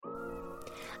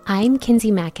I'm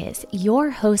Kinsey Mackes, your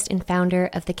host and founder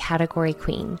of The Category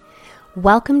Queen.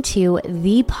 Welcome to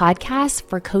the podcast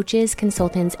for coaches,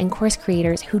 consultants, and course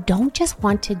creators who don't just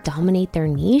want to dominate their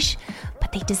niche,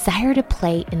 but they desire to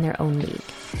play in their own league.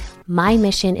 My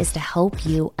mission is to help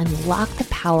you unlock the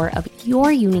power of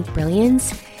your unique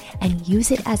brilliance and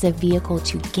use it as a vehicle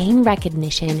to gain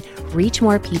recognition, reach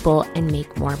more people, and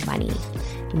make more money.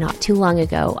 Not too long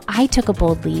ago, I took a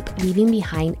bold leap, leaving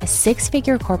behind a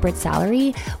six-figure corporate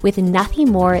salary with nothing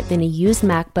more than a used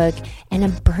MacBook and a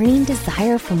burning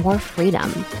desire for more freedom.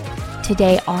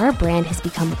 Today, our brand has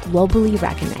become globally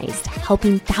recognized,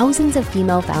 helping thousands of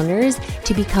female founders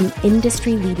to become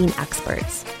industry-leading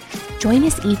experts. Join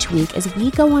us each week as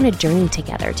we go on a journey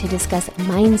together to discuss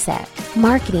mindset,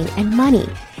 marketing, and money,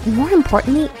 and more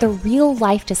importantly, the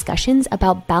real-life discussions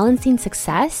about balancing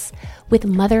success with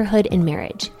motherhood and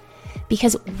marriage.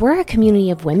 Because we're a community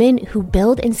of women who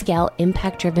build and scale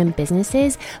impact-driven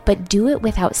businesses, but do it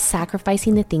without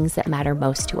sacrificing the things that matter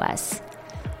most to us.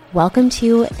 Welcome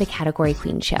to the Category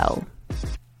Queen Show.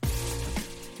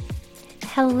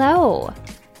 Hello.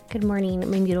 Good morning,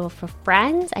 my beautiful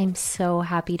friends. I'm so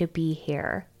happy to be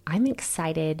here. I'm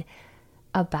excited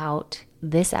about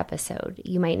this episode.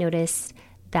 You might notice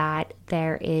that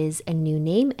there is a new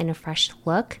name and a fresh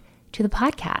look to the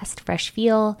podcast, fresh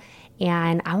feel,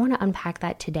 and I want to unpack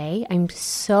that today. I'm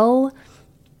so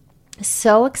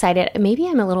excited. Maybe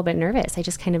I'm a little bit nervous. I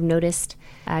just kind of noticed,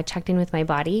 checked in with my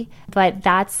body, but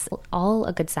that's all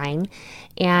a good sign.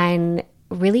 And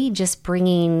really just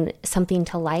bringing something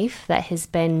to life that has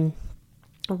been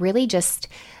really just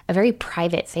a very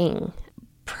private thing,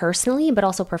 personally, but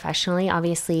also professionally.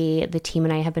 Obviously, the team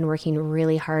and I have been working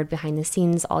really hard behind the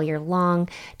scenes all year long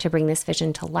to bring this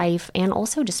vision to life, and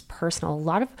also just personal, a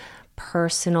lot of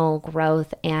personal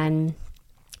growth and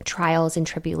trials and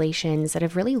tribulations that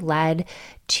have really led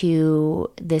to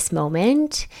this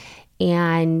moment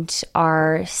and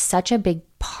are such a big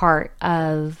part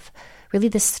of really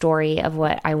the story of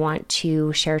what I want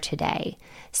to share today.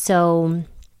 So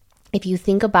if you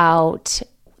think about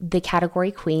the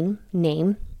Category Queen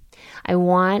name, I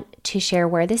want to share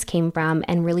where this came from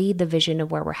and really the vision of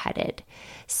where we're headed.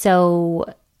 So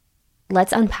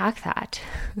let's unpack that.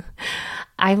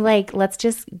 Let's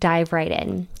just dive right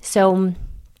in. So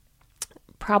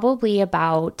probably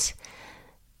about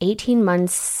 18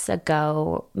 months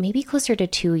ago, maybe closer to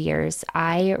 2 years,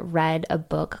 I read a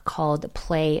book called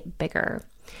Play Bigger.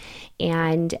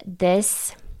 And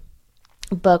this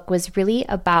book was really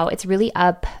about, it's really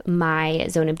up my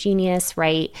zone of genius,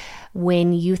 right?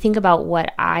 When you think about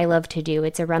what I love to do,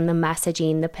 it's around the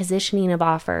messaging, the positioning of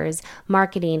offers,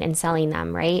 marketing and selling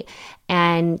them, right?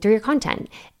 And through your content.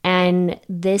 And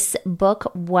this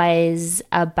book was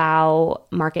about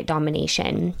market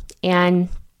domination. And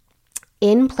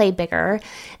in Play Bigger,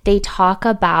 they talk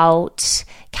about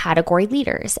category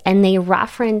leaders, and they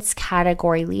reference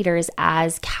category leaders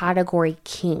as category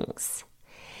kings.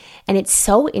 And it's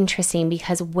so interesting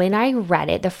because when I read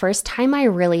it, the first time I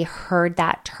really heard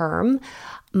that term,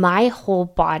 my whole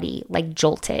body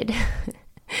jolted.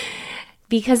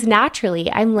 Because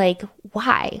naturally, I'm like,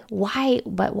 why?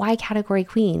 But why category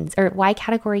queens? Or why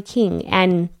category king?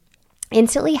 And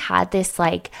instantly had this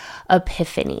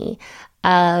epiphany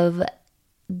of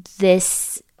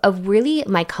really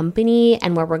my company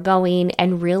and where we're going,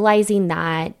 and realizing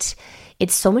that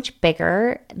it's so much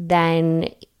bigger than,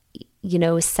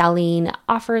 selling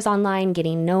offers online,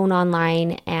 getting known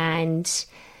online, and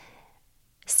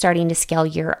starting to scale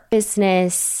your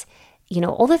business,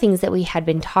 all the things that we had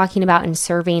been talking about and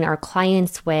serving our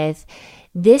clients with.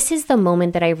 This is the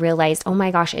moment that I realized, oh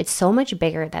my gosh, it's so much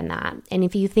bigger than that. And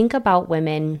if you think about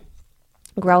women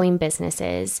growing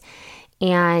businesses,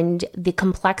 and the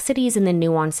complexities and the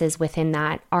nuances within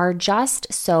that are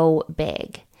just so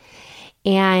big.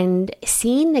 And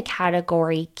seeing the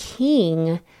category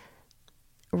king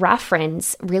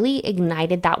reference really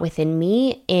ignited that within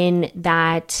me, in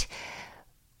that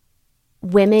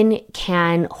women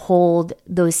can hold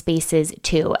those spaces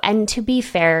too. And to be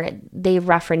fair, they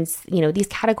reference, these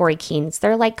category kings,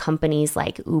 they're like companies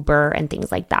like Uber and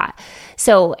things like that.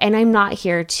 So, and I'm not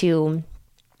here to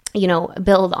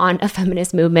build on a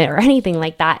feminist movement or anything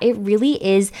like that. It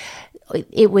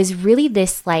was really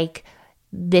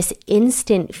this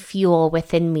instant fuel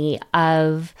within me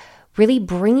of really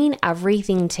bringing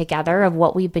everything together of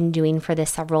what we've been doing for the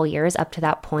several years up to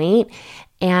that point,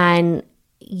 and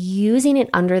using it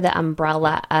under the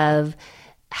umbrella of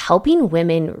helping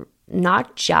women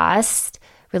not just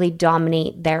really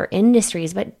dominate their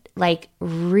industries, but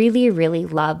really, really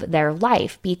love their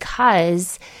life.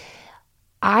 Because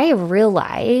I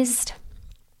realized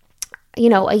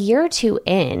a year or two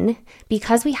in,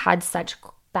 because we had such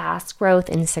fast growth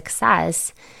and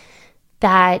success,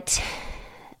 that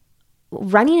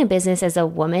running a business as a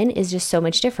woman is just so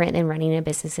much different than running a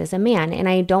business as a man. And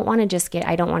I don't want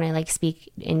to like speak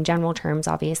in general terms,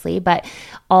 obviously, but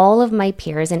all of my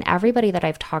peers and everybody that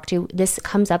I've talked to, this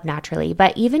comes up naturally.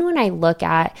 But even when I look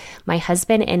at my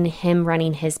husband and him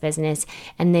running his business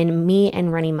and then me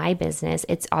and running my business,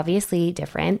 it's obviously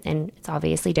different, and it's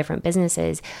obviously different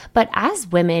businesses. But as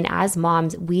women, as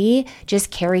moms, we just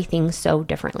carry things so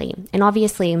differently. And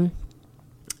obviously,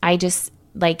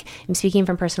 I'm speaking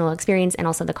from personal experience and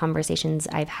also the conversations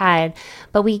I've had,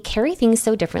 but we carry things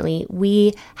so differently.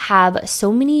 We have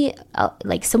so many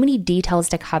details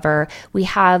to cover. We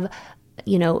have,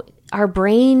 our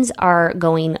brains are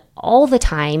going all the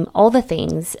time, all the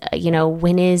things,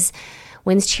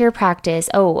 when's cheer practice?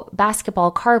 Oh,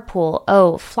 basketball, carpool.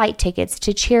 Oh, flight tickets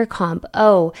to cheer comp.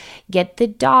 Oh, get the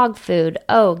dog food.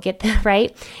 Oh,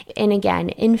 right. And again,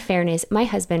 in fairness, my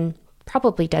husband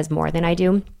probably does more than I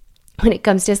do when it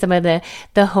comes to some of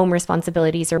the home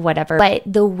responsibilities or whatever. But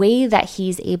the way that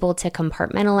he's able to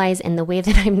compartmentalize and the way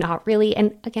that I'm not really,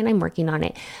 and again, I'm working on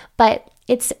it, but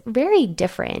it's very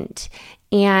different.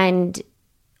 And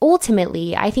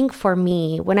ultimately, I think for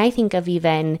me, when I think of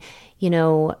even,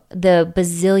 the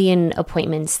bazillion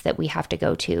appointments that we have to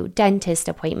go to, dentist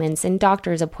appointments and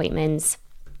doctor's appointments,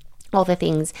 all the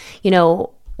things,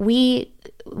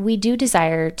 we do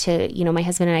desire to, my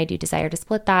husband and I do desire to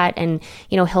split that, and,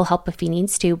 he'll help if he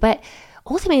needs to. But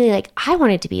ultimately, I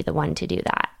wanted to be the one to do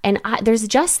that. And there's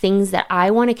just things that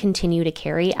I want to continue to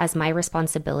carry as my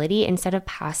responsibility instead of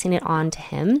passing it on to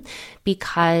him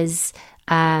because,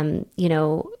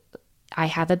 I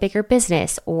have a bigger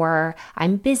business or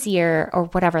I'm busier or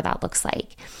whatever that looks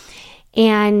like.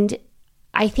 And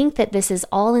I think that this is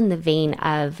all in the vein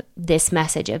of this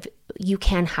message of you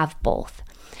can have both.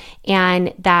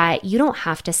 And that you don't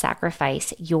have to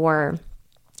sacrifice your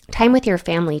time with your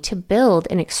family to build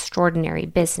an extraordinary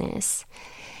business.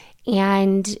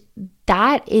 And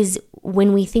that is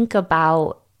when we think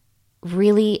about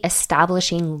really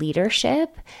establishing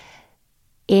leadership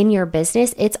in your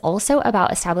business, it's also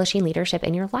about establishing leadership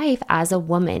in your life as a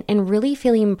woman and really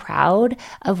feeling proud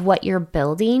of what you're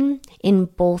building in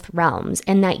both realms,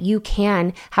 and that you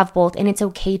can have both, and it's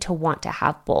okay to want to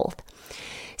have both.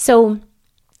 So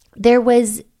there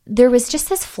was just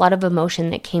this flood of emotion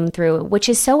that came through, which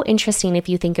is so interesting if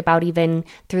you think about even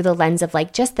through the lens of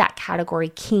just that category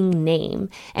king name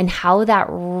and how that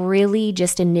really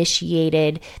just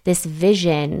initiated this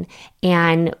vision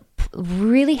and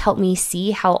really helped me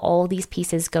see how all these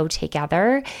pieces go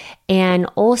together, and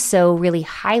also really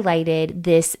highlighted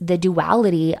the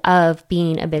duality of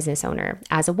being a business owner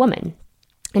as a woman.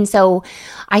 And so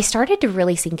I started to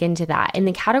really sink into that. And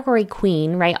the category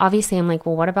queen, right? Obviously, I'm like,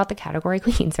 well, what about the category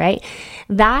queens, right?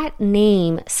 That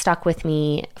name stuck with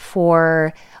me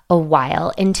for a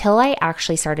while until I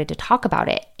actually started to talk about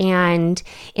it. And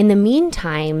in the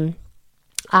meantime,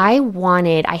 I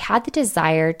had the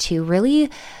desire to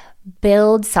really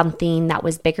build something that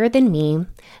was bigger than me,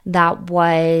 that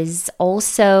was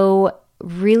also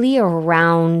really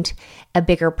around a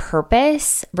bigger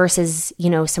purpose versus,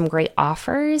 some great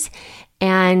offers,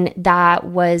 and that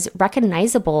was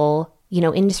recognizable,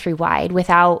 industry-wide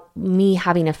without me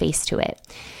having a face to it.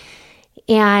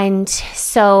 And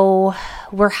so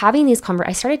we're having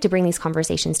I started to bring these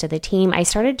conversations to the team. I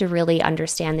started to really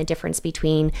understand the difference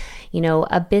between,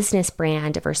 a business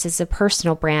brand versus a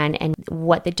personal brand, and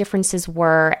what the differences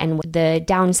were, and the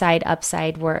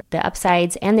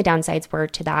upsides and the downsides were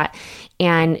to that.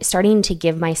 And starting to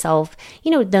give myself,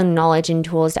 the knowledge and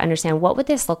tools to understand what would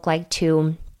this look like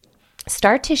to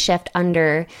start to shift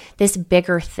under this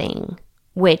bigger thing,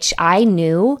 which I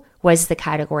knew was the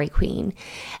category queen.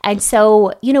 And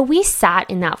so, we sat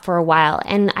in that for a while,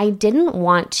 and I didn't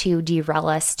want to derail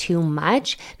us too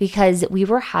much because we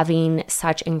were having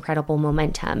such incredible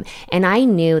momentum. And I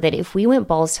knew that if we went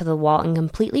balls to the wall and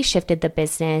completely shifted the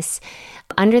business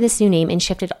under this new name and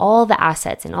shifted all the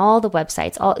assets and all the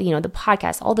websites, all, the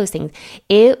podcasts, all those things,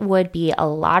 it would be a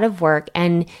lot of work.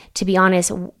 And to be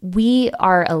honest, we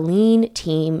are a lean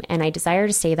team, and I desire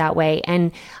to stay that way.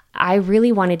 And I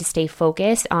really wanted to stay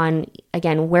focused on,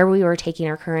 again, where we were taking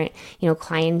our current,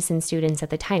 clients and students at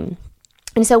the time.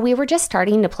 And so we were just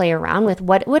starting to play around with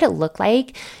what would it look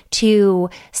like to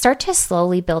start to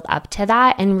slowly build up to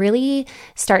that and really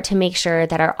start to make sure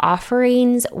that our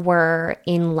offerings were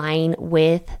in line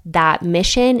with that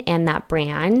mission and that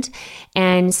brand,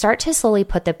 and start to slowly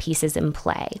put the pieces in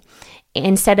play.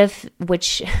 Instead of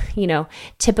which,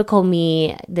 typical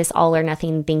me, this all or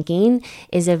nothing thinking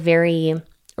is a very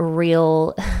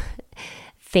real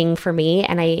thing for me.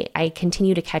 And I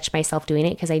continue to catch myself doing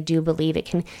it because I do believe it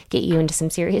can get you into some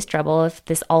serious trouble if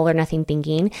this all or nothing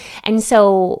thinking. And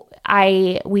so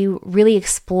we really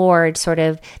explored sort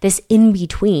of this in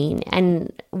between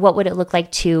and what would it look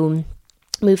like to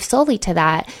move solely to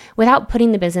that without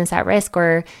putting the business at risk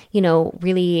or,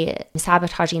 really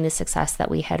sabotaging the success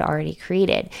that we had already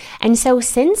created. And so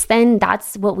since then,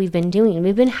 that's what we've been doing.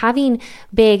 We've been having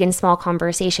big and small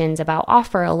conversations about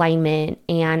offer alignment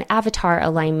and avatar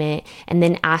alignment and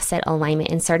then asset alignment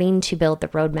and starting to build the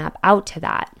roadmap out to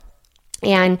that.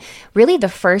 And really the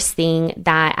first thing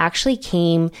that actually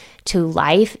came to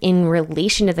life in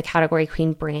relation to the Category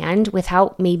Queen brand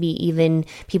without maybe even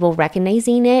people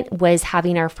recognizing it was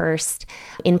having our first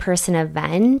in-person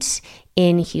event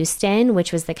in Houston,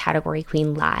 which was the Category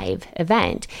Queen Live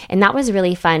event. And that was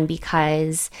really fun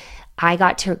because I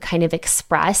got to kind of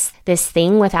express this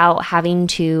thing without having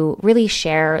to really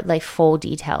share like full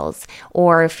details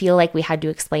or feel like we had to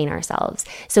explain ourselves.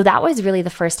 So that was really the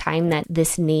first time that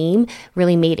this name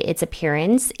really made its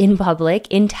appearance in public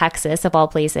in Texas, of all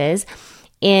places.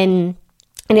 And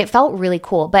it felt really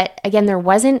cool. But again, there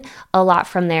wasn't a lot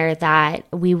from there that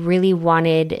we really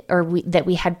wanted or that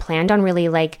we had planned on really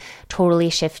like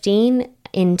totally shifting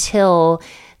until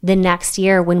the next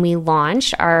year when we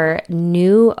launched our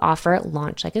new offer,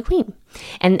 Launch Like a Queen.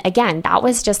 And again, that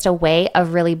was just a way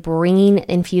of really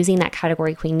infusing that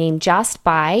Category Queen name just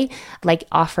by like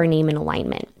offer name and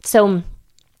alignment. So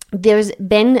there's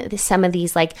been some of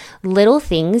these like little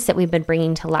things that we've been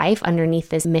bringing to life underneath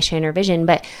this mission or vision,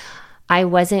 but I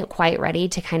wasn't quite ready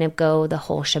to kind of go the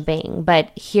whole shebang.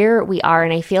 But here we are,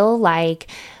 and I feel like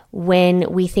when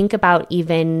we think about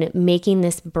even making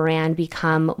this brand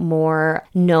become more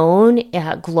known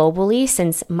globally,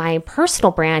 since my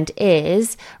personal brand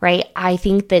is, right, I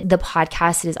think that the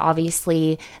podcast is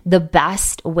obviously the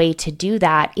best way to do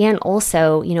that. And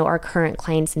also, our current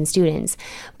clients and students.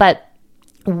 But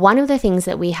one of the things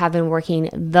that we have been working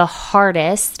the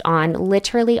hardest on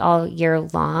literally all year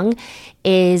long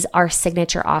is our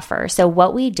signature offer. So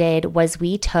what we did was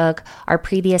we took our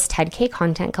previous 10K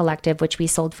Content Collective, which we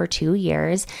sold for 2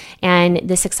 years, and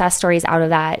the success stories out of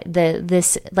that,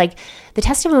 the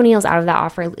testimonials out of that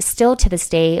offer still to this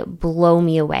day blow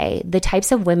me away. The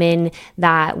types of women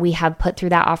that we have put through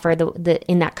that offer,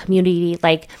 in that community,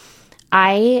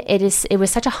 it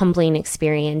was such a humbling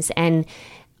experience. And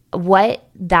what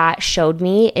that showed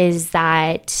me is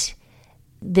that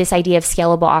this idea of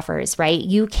scalable offers, right?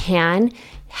 You can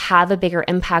have a bigger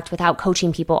impact without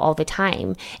coaching people all the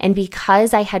time. And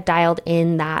because I had dialed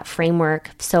in that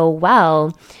framework so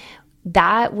well,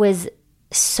 that was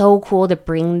so cool to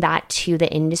bring that to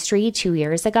the industry 2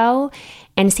 years ago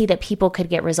and see that people could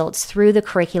get results through the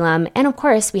curriculum. And of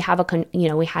course, we had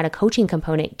a coaching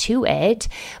component to it,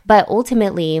 but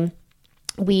ultimately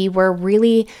we were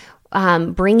really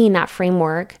bringing that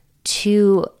framework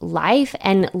to life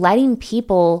and letting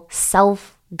people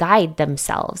self-guide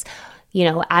themselves.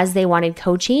 As they wanted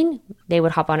coaching, they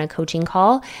would hop on a coaching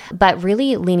call, but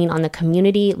really leaning on the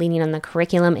community, leaning on the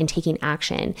curriculum and taking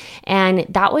action. And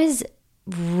that was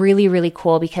really, really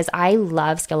cool because I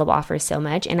love scalable offers so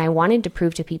much. And I wanted to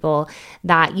prove to people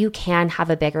that you can have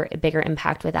a bigger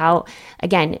impact without,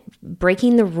 again,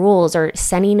 breaking the rules or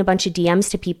sending a bunch of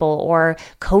DMs to people or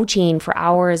coaching for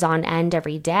hours on end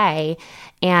every day.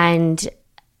 And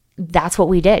that's what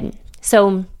we did.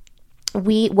 So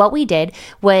what we did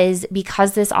was,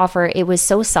 because this offer, it was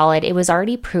so solid, it was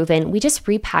already proven, we just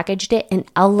repackaged it and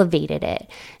elevated it.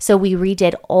 So we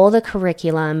redid all the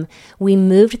curriculum. We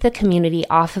moved the community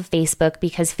off of Facebook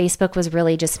because Facebook was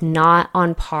really just not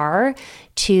on par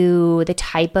to the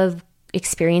type of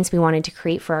experience we wanted to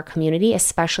create for our community,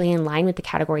 especially in line with the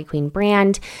Category Queen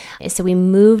brand. So we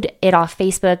moved it off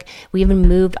Facebook. We even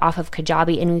moved off of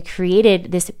Kajabi, and we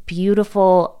created this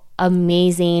beautiful,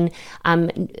 amazing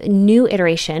new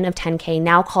iteration of 10K,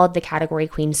 now called the Category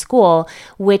Queen School,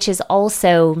 which is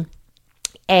also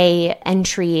a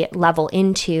entry level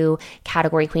into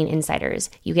Category Queen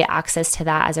Insiders. You get access to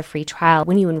that as a free trial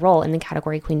when you enroll in the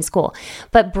Category Queen School.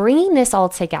 But bringing this all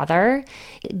together,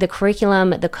 the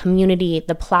curriculum, the community,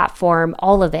 the platform,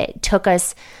 all of it took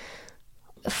us,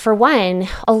 for one,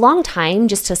 a long time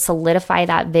just to solidify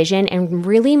that vision and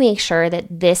really make sure that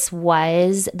this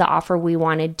was the offer we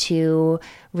wanted to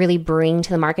really bring to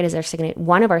the market as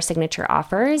one of our signature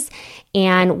offers.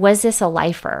 And was this a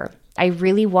lifer? I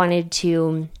really wanted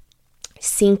to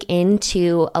sink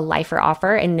into a lifer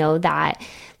offer and know that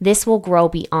this will grow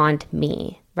beyond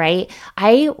me, right?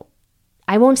 I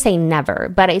I won't say never,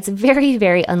 but it's very,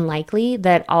 very unlikely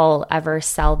that I'll ever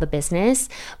sell the business.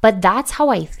 But that's how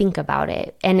I think about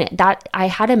it. And that I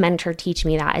had a mentor teach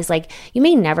me that is like, you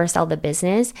may never sell the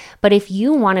business, but if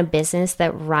you want a business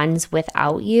that runs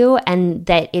without you and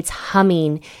that it's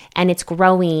humming and it's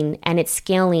growing and it's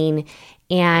scaling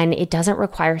and it doesn't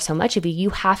require so much of you,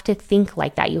 you have to think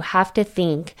like that. You have to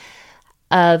think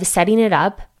of setting it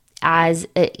up as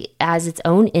its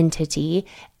own entity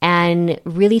and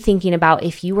really thinking about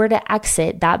if you were to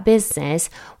exit that business,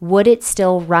 would it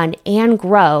still run and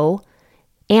grow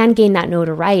and gain that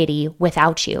notoriety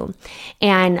without you?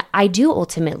 And I do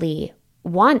ultimately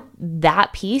want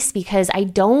that piece because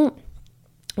I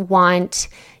want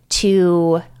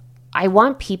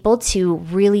people to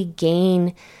really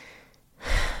gain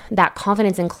that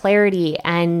confidence and clarity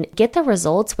and get the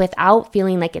results without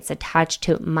feeling like it's attached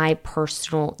to my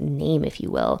personal name, if you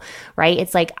will, right?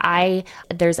 It's like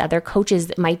there's other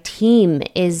coaches, my team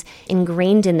is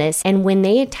ingrained in this. And when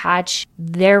they attach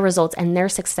their results and their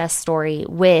success story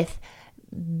with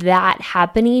that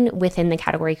happening within the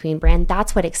Category Queen brand,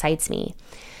 that's what excites me.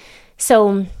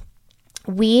 So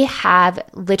we have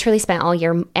literally spent all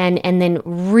year and then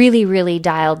really, really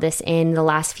dialed this in the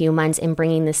last few months in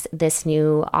bringing this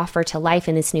new offer to life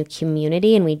in this new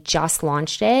community. And we just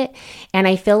launched it. And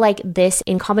I feel like this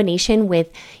in combination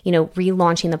with,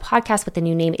 relaunching the podcast with the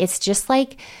new name, it's just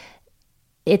like,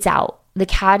 it's out. The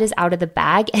cat is out of the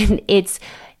bag and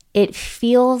it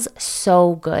feels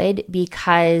so good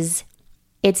because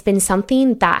it's been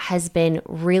something that has been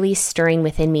really stirring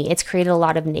within me. It's created a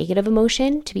lot of negative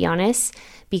emotion, to be honest,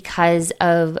 because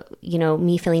of,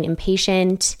 me feeling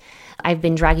impatient. I've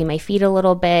been dragging my feet a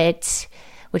little bit,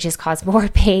 which has caused more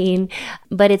pain,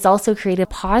 but it's also created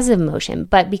positive emotion.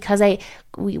 But because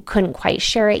we couldn't quite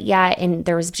share it yet, and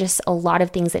there was just a lot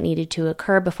of things that needed to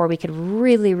occur before we could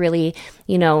really, really,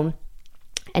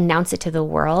 announce it to the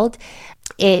world,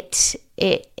 it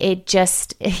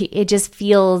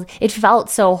felt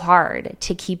so hard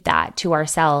to keep that to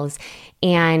ourselves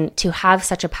and to have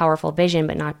such a powerful vision,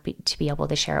 but not to be able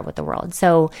to share it with the world.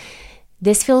 So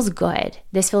this feels good.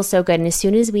 This feels so good. And as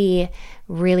soon as we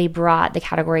really brought the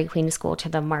Category Queen School to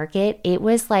the market, it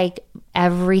was like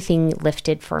everything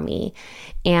lifted for me.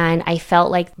 And I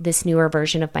felt like this newer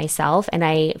version of myself. And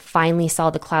I finally saw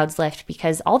the clouds lift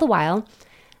because all the while,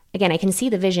 again, I can see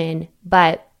the vision,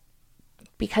 but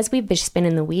because we've just been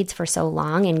in the weeds for so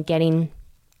long and getting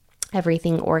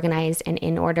everything organized and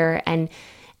in order and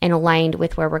aligned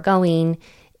with where we're going,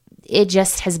 it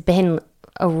just has been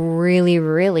a really,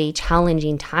 really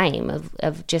challenging time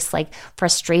of just like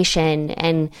frustration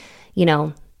and,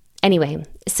 anyway,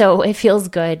 so it feels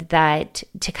good that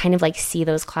to kind of like see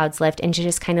those clouds lift and to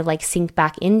just kind of like sink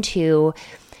back into,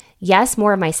 yes,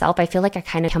 more of myself. I feel like I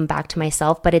kind of come back to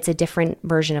myself, but it's a different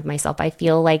version of myself. I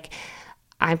feel like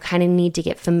I kind of need to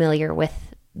get familiar with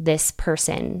this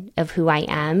person of who I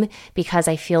am because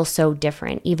I feel so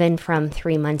different, even from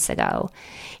 3 months ago.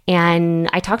 And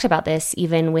I talked about this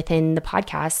even within the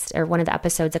podcast or one of the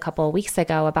episodes a couple of weeks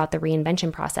ago about the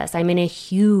reinvention process. I'm in a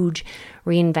huge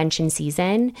reinvention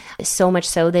season, so much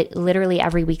so that literally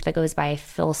every week that goes by, I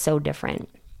feel so different.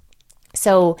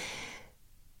 So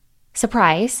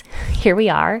surprise, here we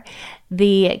are,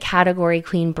 the Category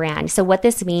Queen brand. So what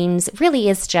this means really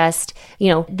is just,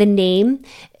 the name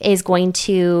is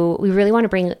we really want to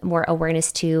bring more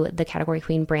awareness to the Category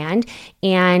Queen brand,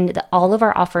 and all of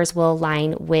our offers will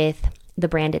align with the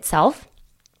brand itself.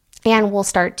 And we'll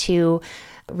start to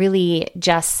really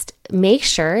just make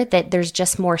sure that there's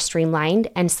just more streamlined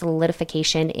and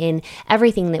solidification in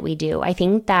everything that we do. I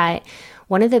think that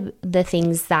one of the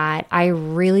things that I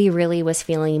really, really was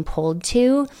feeling pulled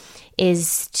to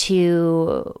is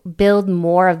to build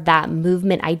more of that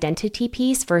movement identity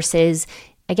piece versus,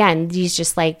 again, these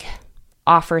just like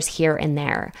offers here and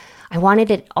there. I wanted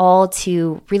it all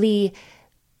to really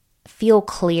feel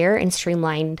clear and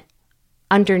streamlined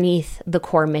underneath the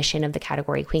core mission of the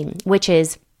Category Queen, which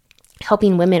is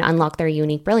helping women unlock their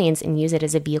unique brilliance and use it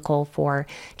as a vehicle for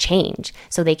change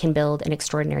so they can build an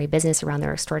extraordinary business around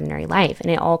their extraordinary life. And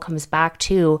it all comes back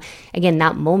to, again,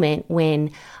 that moment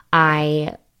when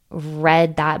I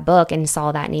read that book and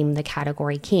saw that name, The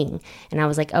Category King. And I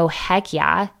was like, oh, heck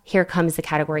yeah, here comes the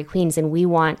Category Queens. And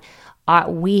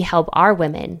we help our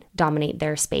women dominate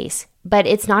their space. But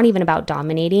it's not even about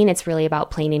dominating. It's really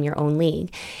about playing in your own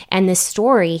league. And this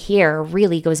story here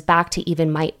really goes back to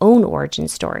even my own origin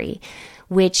story,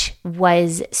 which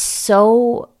was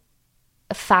so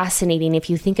fascinating if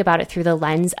you think about it through the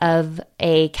lens of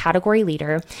a category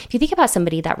leader. If you think about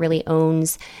somebody that really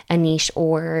owns a niche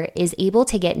or is able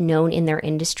to get known in their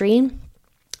industry,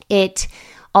 it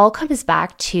all comes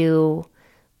back to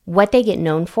what they get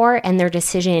known for and their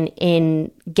decision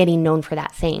in getting known for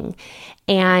that thing.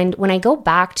 And when I go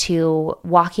back to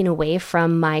walking away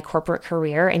from my corporate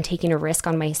career and taking a risk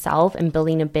on myself and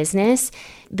building a business,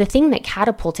 the thing that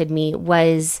catapulted me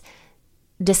was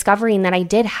discovering that I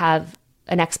did have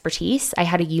an expertise. I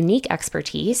had a unique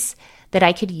expertise that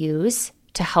I could use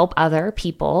to help other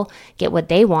people get what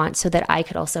they want so that I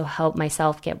could also help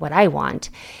myself get what I want.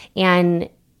 And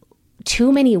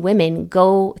too many women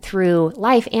go through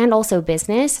life and also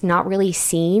business not really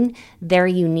seeing their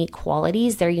unique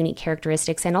qualities, their unique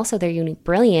characteristics, and also their unique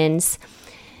brilliance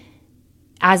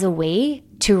as a way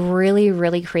to really,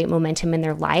 really create momentum in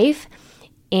their life.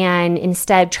 And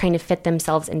instead trying to fit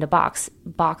themselves into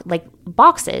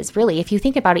boxes, really. If you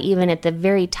think about it, even at the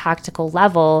very tactical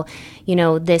level,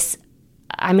 this,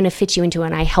 I'm going to fit you into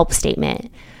an I help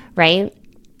statement, right?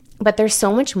 But there's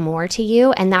so much more to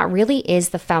you. And that really is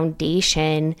the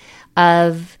foundation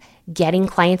of getting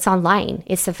clients online.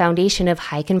 It's the foundation of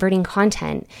high converting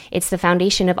content. It's the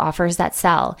foundation of offers that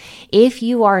sell. If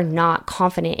you are not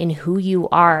confident in who you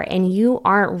are and you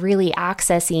aren't really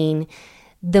accessing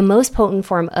the most potent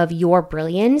form of your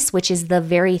brilliance, which is the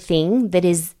very thing that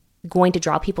is going to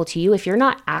draw people to you, if you're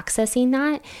not accessing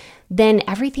that, then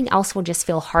everything else will just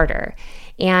feel harder.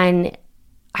 And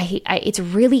it's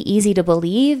really easy to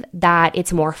believe that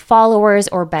it's more followers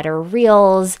or better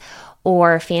reels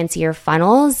or fancier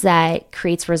funnels that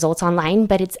creates results online,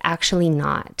 but it's actually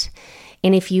not.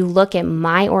 And if you look at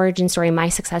my origin story, my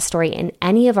success story, and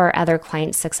any of our other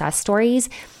clients' success stories,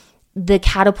 the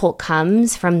catapult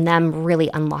comes from them really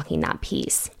unlocking that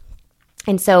piece.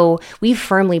 And so we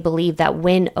firmly believe that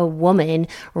when a woman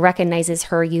recognizes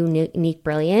her unique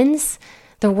brilliance,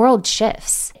 the world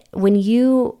shifts. When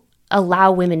you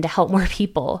allow women to help more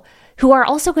people who are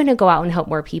also going to go out and help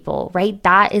more people, right?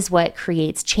 That is what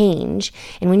creates change.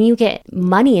 And when you get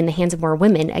money in the hands of more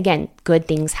women, again, good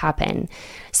things happen.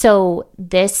 So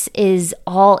this is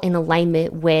all in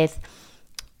alignment with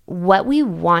what we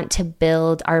want to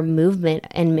build our movement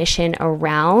and mission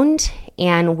around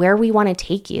and where we want to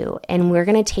take you. And we're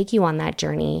going to take you on that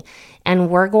journey. And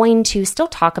we're going to still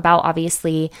talk about,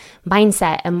 obviously,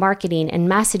 mindset and marketing and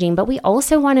messaging, but we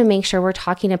also want to make sure we're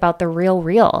talking about the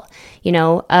real,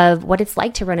 of what it's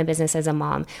like to run a business as a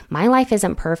mom. My life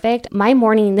isn't perfect. My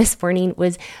morning this morning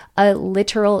was a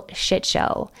literal shit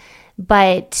show.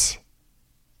 But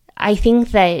I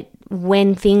think that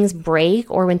when things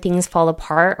break or when things fall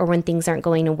apart or when things aren't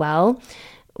going well,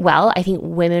 I think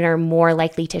women are more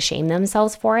likely to shame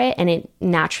themselves for it, and it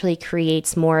naturally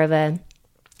creates more of a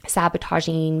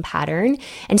sabotaging pattern.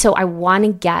 And so I want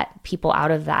to get people out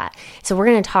of that. So we're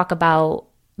going to talk about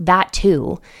that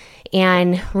too,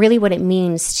 and really what it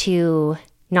means to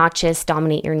not just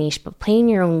dominate your niche, but play in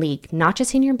your own league, not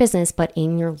just in your business, but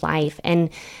in your life. And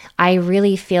I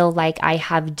really feel like I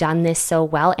have done this so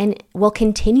well and will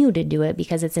continue to do it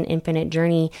because it's an infinite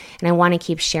journey. And I want to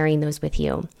keep sharing those with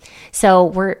you. So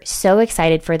we're so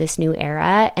excited for this new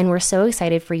era. And we're so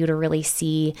excited for you to really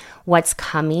see what's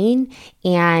coming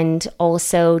and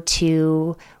also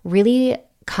to really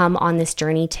come on this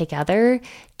journey together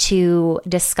to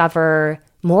discover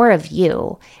more of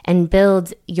you and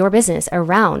build your business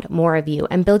around more of you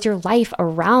and build your life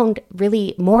around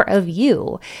really more of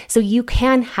you. So you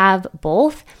can have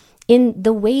both in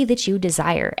the way that you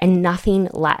desire and nothing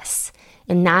less.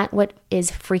 And that what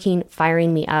is freaking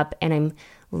firing me up. And I'm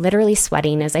literally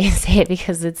sweating as I say it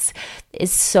because it's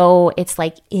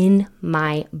like in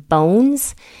my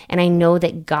bones. And I know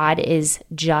that God is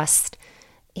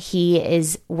He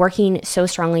is working so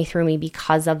strongly through me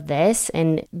because of this.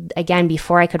 And again,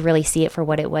 before I could really see it for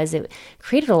what it was, it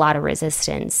created a lot of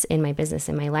resistance in my business,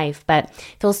 in my life. But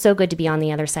it feels so good to be on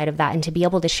the other side of that and to be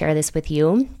able to share this with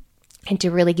you and to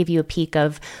really give you a peek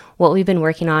of what we've been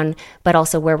working on, but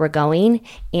also where we're going,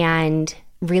 and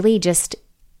really just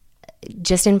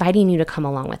inviting you to come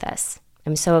along with us.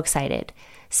 I'm so excited.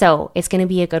 So it's going to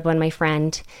be a good one, my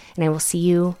friend, and I will see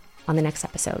you on the next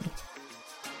episode.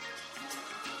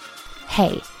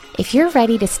 Hey, if you're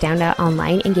ready to stand out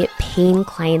online and get paying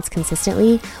clients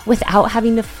consistently without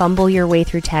having to fumble your way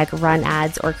through tech, run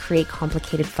ads, or create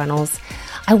complicated funnels,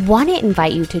 I want to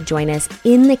invite you to join us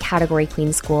in the Category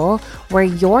Queen School, where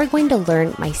you're going to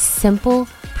learn my simple,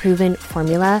 proven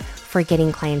formula for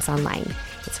getting clients online.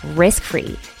 It's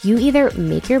risk-free. You either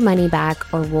make your money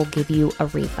back or we'll give you a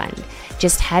refund.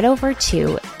 Just head over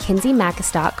to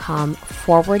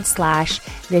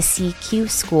kinseymachis.com/the CQ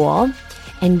School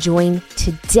and join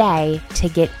today to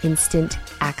get instant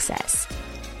access.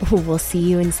 We'll see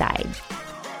you inside.